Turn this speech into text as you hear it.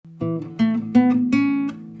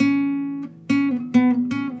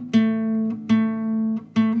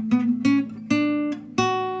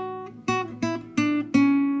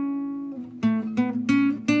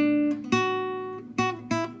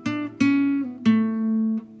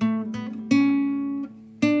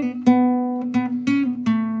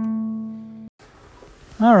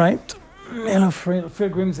All right. Hello,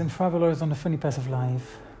 pilgrims and travelers on the funny path of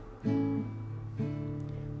life.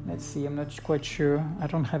 Let's see, I'm not quite sure. I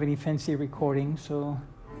don't have any fancy recording,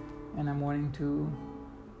 and I'm wanting to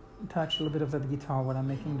touch a little bit of that guitar while I'm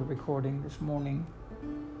making the recording this morning.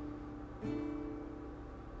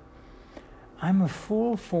 I'm a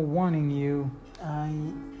fool for warning you. I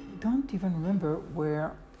don't even remember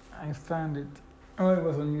where I found it. Oh, it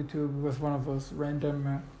was on YouTube. It was one of those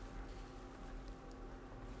random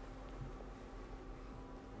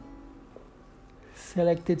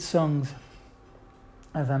selected songs,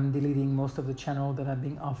 as I'm deleting most of the channel that are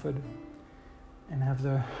being offered and have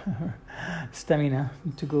the stamina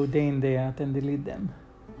to go day in, day out and delete them.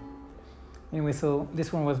 Anyway, so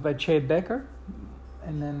this one was by Chet Baker,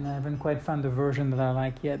 and then I haven't quite found the version that I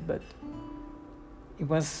like yet, but it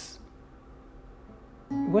was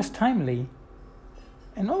timely.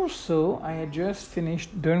 And also, I had just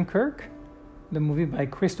finished Dunkirk, the movie by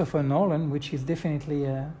Christopher Nolan, which is definitely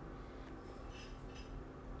a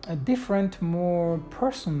different, more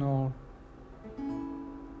personal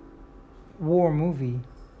war movie.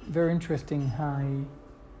 Very interesting how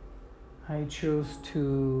I chose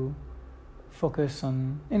to focus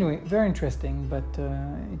on. Anyway, very interesting, but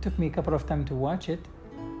it took me a couple of times to watch it.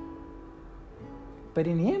 But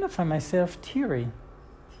in the end, I find myself teary,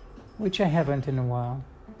 which I haven't in a while,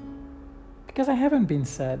 because I haven't been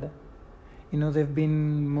sad. You know, there have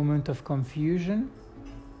been moments of confusion,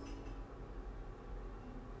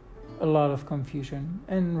 a lot of confusion,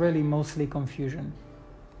 and really mostly confusion,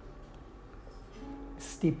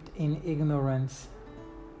 steeped in ignorance.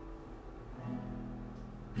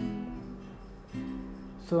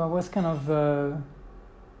 So I was kind of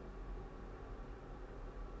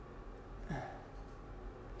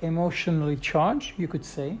emotionally charged, you could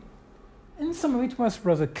say. And some of it was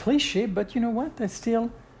rather cliche, but you know what?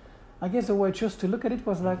 I guess the way I chose to look at it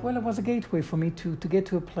was like, well, it was a gateway for me to get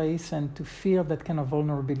to a place and to feel that kind of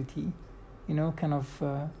vulnerability, you know, kind of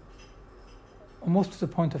almost to the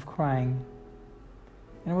point of crying.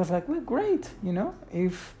 And I was like, well, great, you know,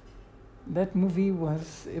 if that movie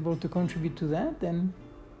was able to contribute to that, then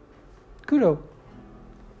kudos.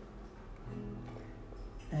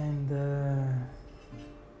 And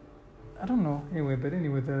I don't know, anyway,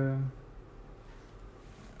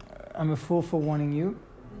 I'm a fool for warning you.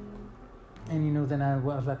 And you know, then I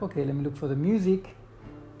was like, okay, let me look for the music,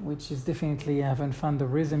 which is definitely, I haven't found the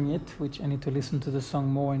rhythm yet, which I need to listen to the song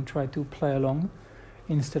more and try to play along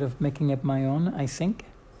instead of making up my own, I think.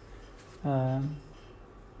 But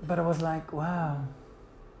I was like, wow.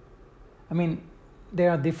 I mean, there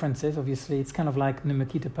are differences, obviously. It's kind of like Ne me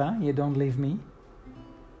quitte pas, You Don't Leave Me.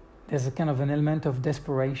 There's a kind of an element of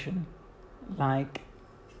desperation, like,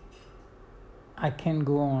 I can't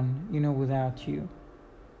go on, you know, without you,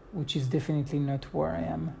 which is definitely not where I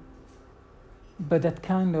am. But that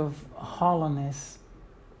kind of hollowness,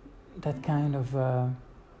 that kind of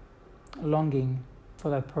longing for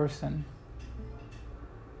that person,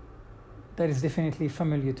 that is definitely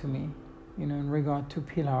familiar to me, you know, in regard to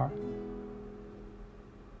Pilar.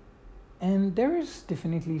 And there is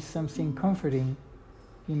definitely something comforting,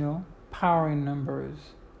 you know, power in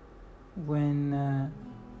numbers, when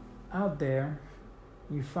out there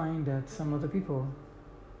you find that some other people,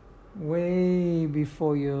 way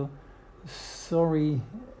before your sorry,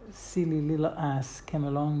 silly little ass came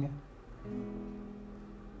along,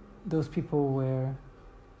 those people were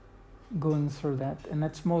going through that. And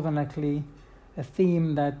that's more than likely a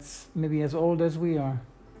theme that's maybe as old as we are.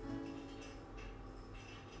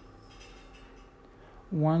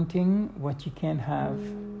 Wanting what you can't have.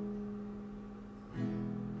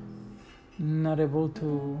 Not able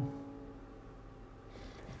to...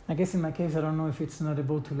 I guess in my case, I don't know if it's not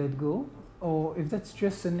able to let go, or if that's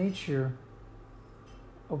just the nature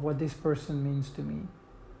of what this person means to me.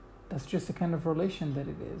 That's just the kind of relation that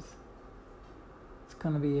it is. It's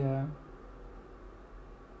going to be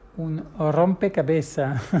un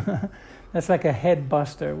rompecabezas. That's like a head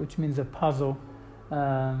buster, which means a puzzle.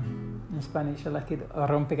 In Spanish, I like it, a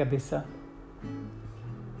rompecabezas.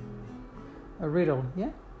 A riddle,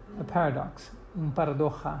 yeah? A paradox, un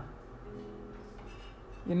paradoja.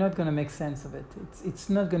 You're not going to make sense of it. It's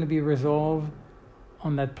not going to be resolved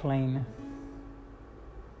on that plane.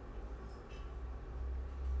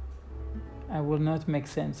 I will not make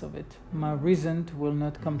sense of it. My reason will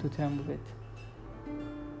not come to terms with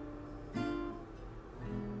it.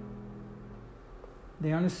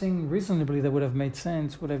 The only thing reasonably that would have made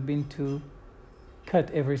sense would have been to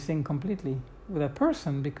cut everything completely with a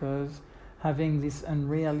person, because having this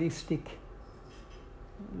unrealistic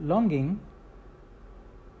longing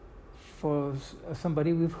for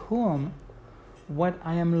somebody with whom what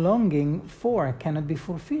I am longing for cannot be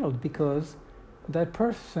fulfilled because that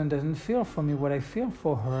person doesn't feel for me what I feel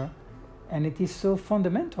for her, and it is so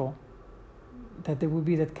fundamental that there will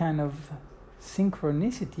be that kind of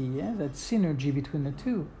synchronicity, that synergy between the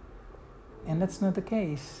two, and that's not the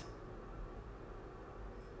case.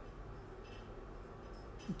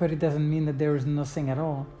 But it doesn't mean that there is nothing at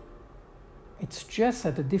all. It's just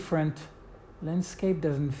that a different landscape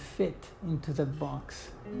doesn't fit into that box.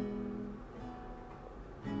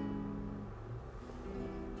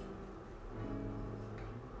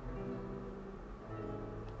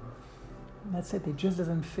 That's it just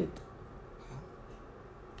doesn't fit.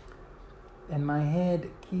 And my head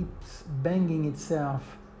keeps banging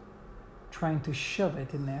itself, trying to shove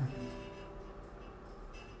it in there.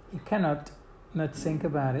 It cannot not think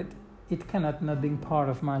about it. It cannot not be part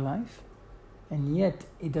of my life. And yet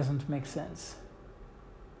it doesn't make sense.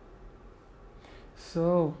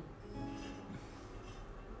 So,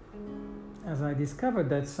 as I discovered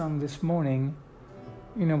that song this morning,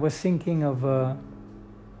 I was thinking of, I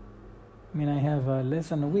have less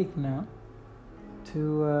than a week now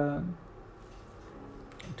to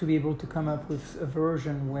be able to come up with a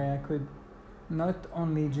version where I could not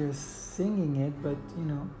only just singing it, but,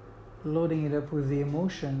 loading it up with the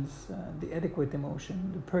emotions, the adequate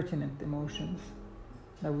emotion, the pertinent emotions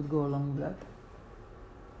that would go along with that.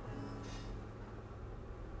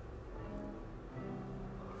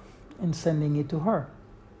 And sending it to her,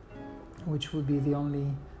 which would be the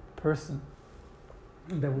only person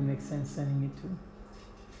that would make sense sending it to.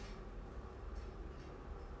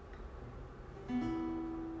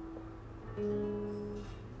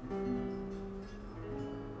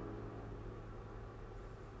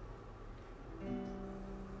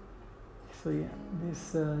 So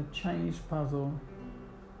this Chinese puzzle,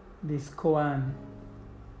 this koan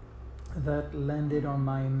that landed on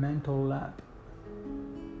my mental lap,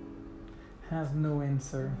 has no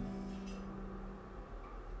answer.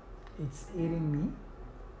 It's eating me,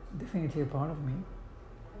 definitely a part of me.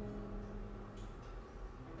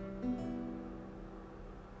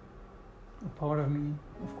 A part of me,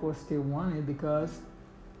 of course, still want it because...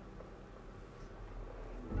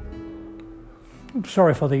 I'm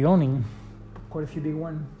sorry for the yawning. Quite a few big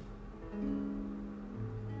one.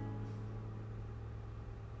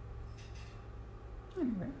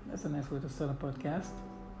 Anyway, that's a nice way to start a podcast.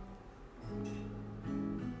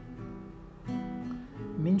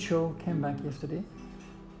 Mincho came back yesterday.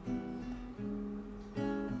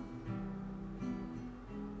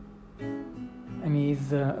 And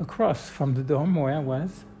he's across from the dorm where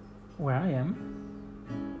I am.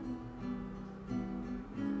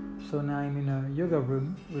 So now I'm in a yoga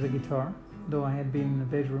room with a guitar, though I had been in the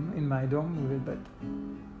bedroom in my dorm with it, but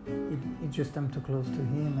it just I'm too close to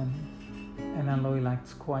him, and I know he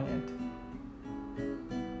likes quiet.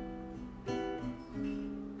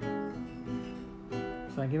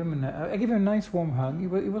 So I give him a nice warm hug.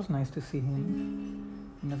 It was nice to see him.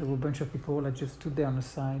 There were a bunch of people that just stood there on the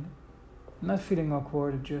side, not feeling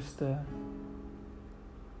awkward, just stood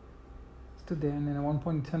there. And then at one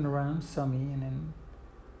point he turned around, saw me, and then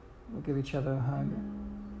we gave each other a hug.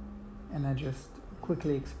 And I just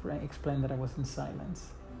quickly explained that I was in silence.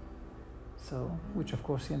 So, which of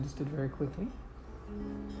course he understood very quickly.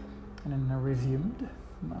 And then I resumed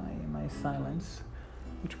my silence,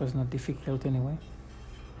 which was not difficult anyway.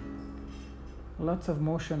 Lots of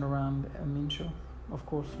motion around Mincho. Of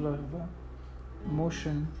course, a lot of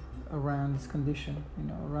motion around his condition,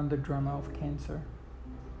 around the drama of cancer.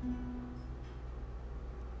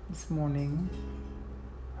 This morning,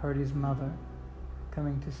 heard his mother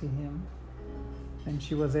coming to see him, and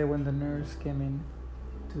she was there when the nurse came in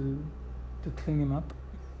to clean him up,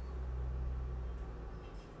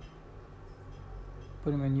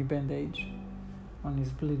 put him a new bandage on his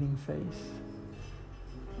bleeding face,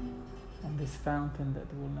 and this fountain that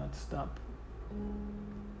will not stop.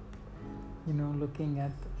 Looking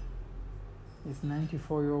at this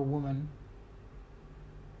 94-year-old woman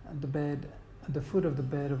at the foot of the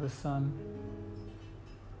bed of her son.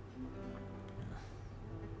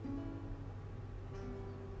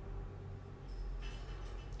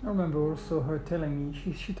 I remember also her telling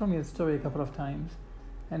me, she told me a story a couple of times,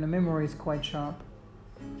 and the memory is quite sharp.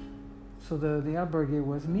 So the albergue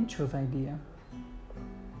was Mincho's idea.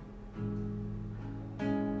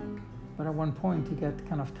 But at one point he got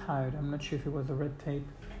kind of tired. I'm not sure if it was the red tape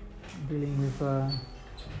dealing with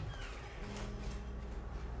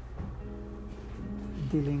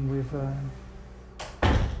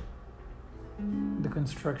the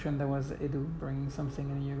construction that was Edu bringing something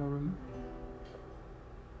in a yoga room.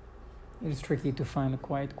 It's tricky to find a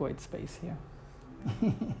quiet space here.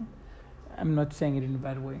 I'm not saying it in a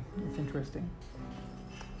bad way. It's interesting.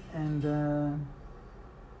 And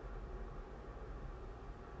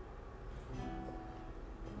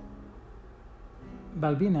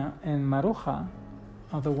Balbina and Maruja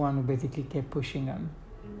are the one who basically kept pushing on.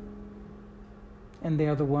 And they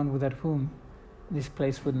are the one without whom this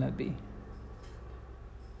place would not be.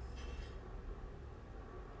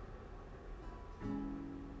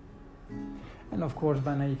 And of course,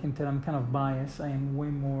 by now you can tell I'm kind of biased. I am way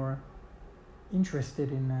more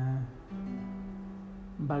interested in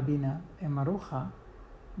Balbina and Maruja.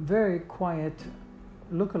 Very quiet,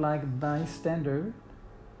 look-alike bystanders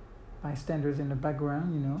in the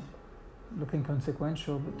background, you know, looking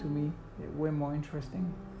consequential, but to me, way more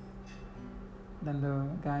interesting than the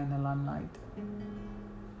guy in the limelight.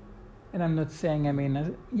 And I'm not saying, I'm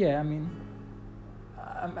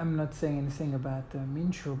not saying anything about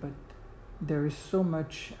Mincho, but there is so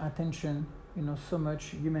much attention, you know, so much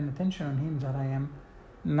human attention on him that I am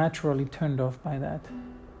naturally turned off by that.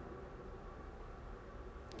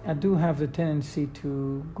 I do have the tendency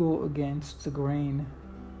to go against the grain,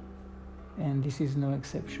 and this is no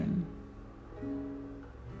exception.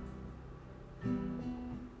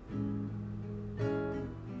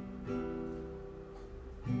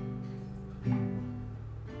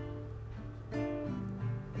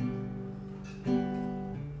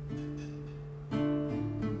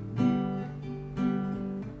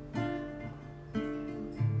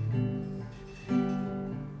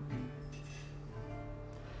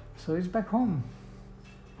 So he's back home.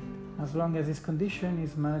 As long as his condition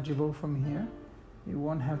is manageable from here, he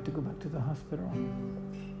won't have to go back to the hospital.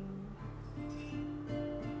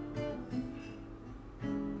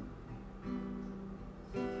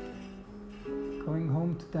 Going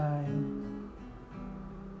home to die.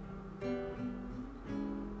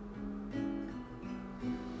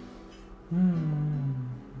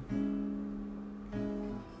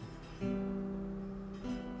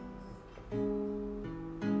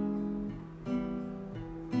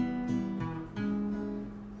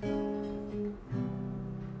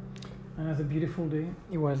 Another beautiful day.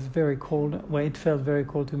 It was very cold. Well, it felt very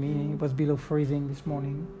cold to me. It was below freezing this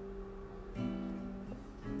morning.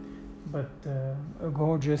 But a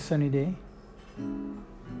gorgeous sunny day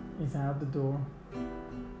is out the door.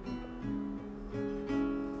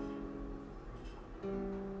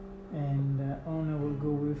 And on I will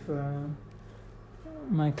go with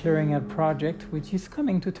my clearing out project, which is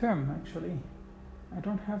coming to term actually. I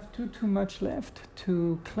don't have too much left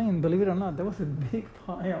to clean, believe it or not. There was a big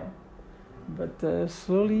pile. But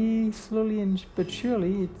slowly but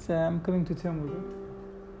surely, I'm coming to terms with it.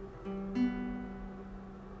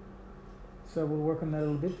 So I will work on that a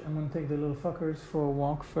little bit. I'm going to take the little fuckers for a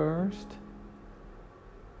walk first.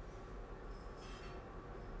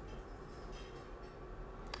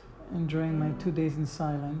 Enjoying my 2 days in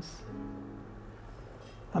silence.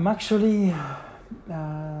 I'm actually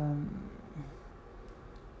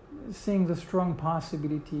seeing the strong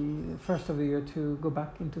possibility, first of the year, to go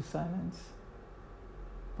back into silence.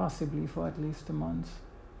 Possibly for at least a month.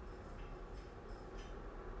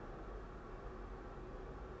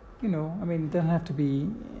 You know, I mean, it doesn't have to be,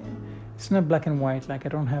 it's not black and white, like I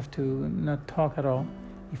don't have to not talk at all.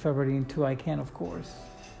 If I really need to, I can, of course.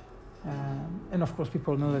 And of course,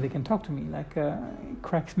 people know that they can talk to me, like it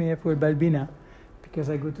cracks me up with Balbina, because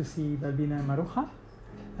I go to see Balbina and Maruja.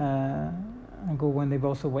 I go when they're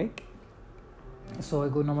both awake. So I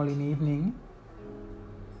go normally in the evening.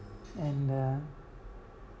 And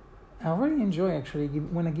I really enjoy actually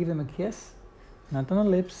when I give them a kiss, not on the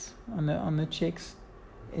lips, on the cheeks.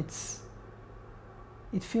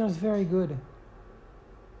 It feels very good.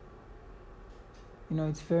 You know,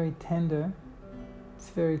 it's very tender, it's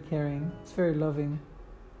very caring, it's very loving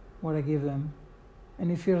what I give them,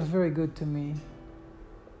 and it feels very good to me.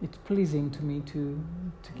 It's pleasing to me to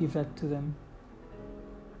give that to them.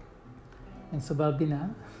 And so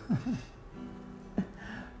Balbina,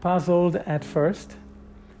 puzzled at first,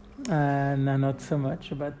 not so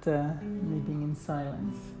much about me being in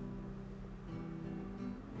silence.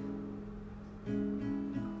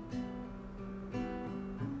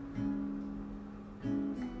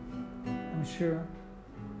 I'm sure,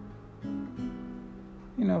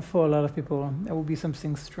 you know, for a lot of people, there will be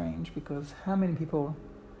something strange, because how many people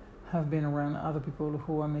have been around other people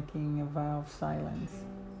who are making a vow of silence?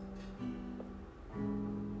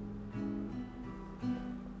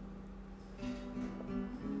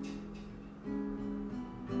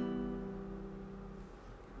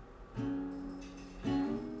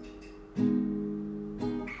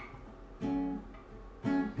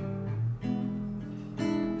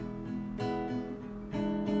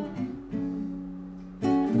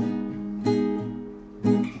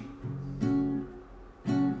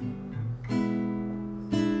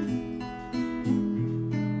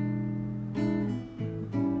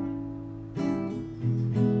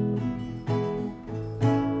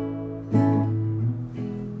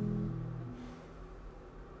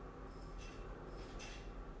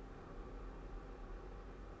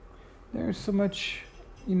 so much,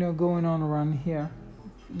 going on around here.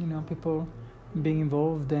 People being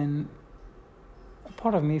involved, and a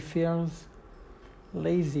part of me feels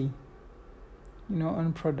lazy,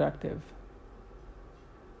 unproductive.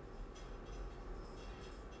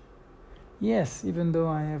 Yes, even though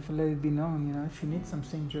I have let it be known, if you need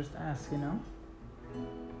something, just ask.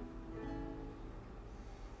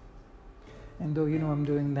 And though, I'm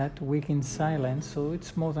doing that week in silence, so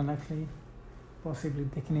it's more than likely possibly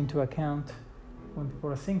taken into account when people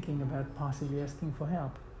are thinking about possibly asking for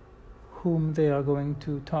help, whom they are going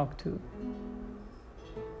to talk to.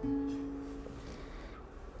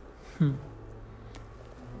 I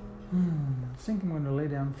think I'm going to lay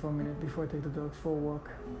down for a minute before I take the dogs for a walk.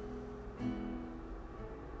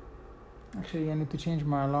 Actually, I need to change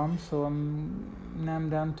my alarm, so now I'm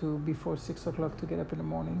down to before 6 o'clock to get up in the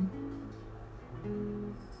morning.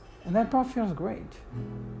 And that part feels great,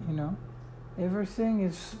 Everything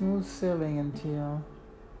is smooth sailing until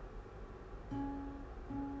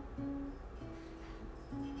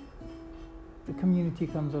the community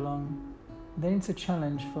comes along. Then it's a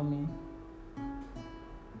challenge for me.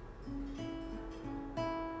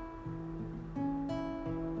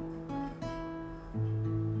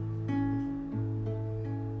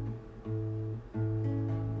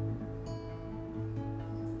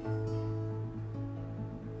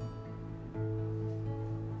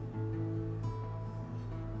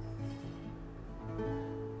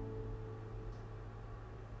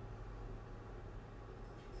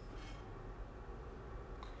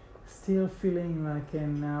 Still feeling like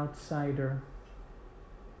an outsider.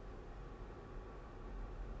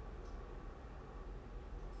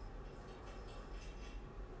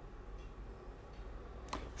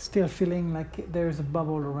 Still feeling like there's a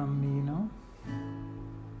bubble around me,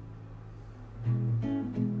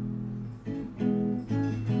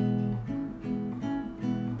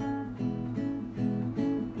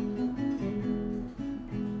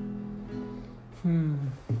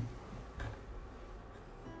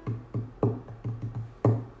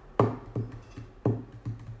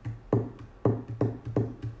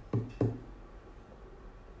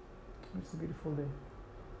 It's a beautiful day.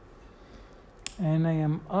 And I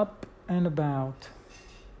am up and about.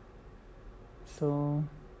 So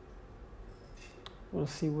we'll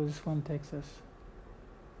see where this one takes us.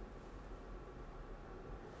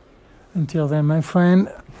 Until then, my friend,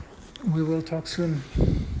 we will talk soon.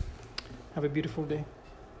 Have a beautiful day.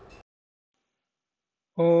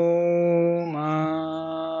 Om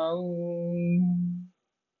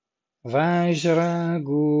Vajra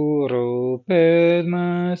Guru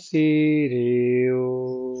Padma Siddhyo.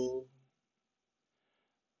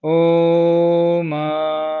 Om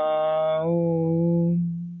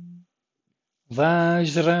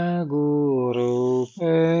Vajra Guru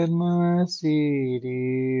Padma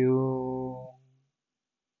Siddhyo.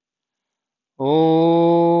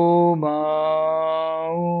 Om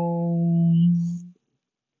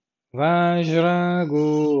Vajra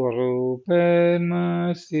Guru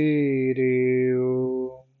Padma Siddhyo.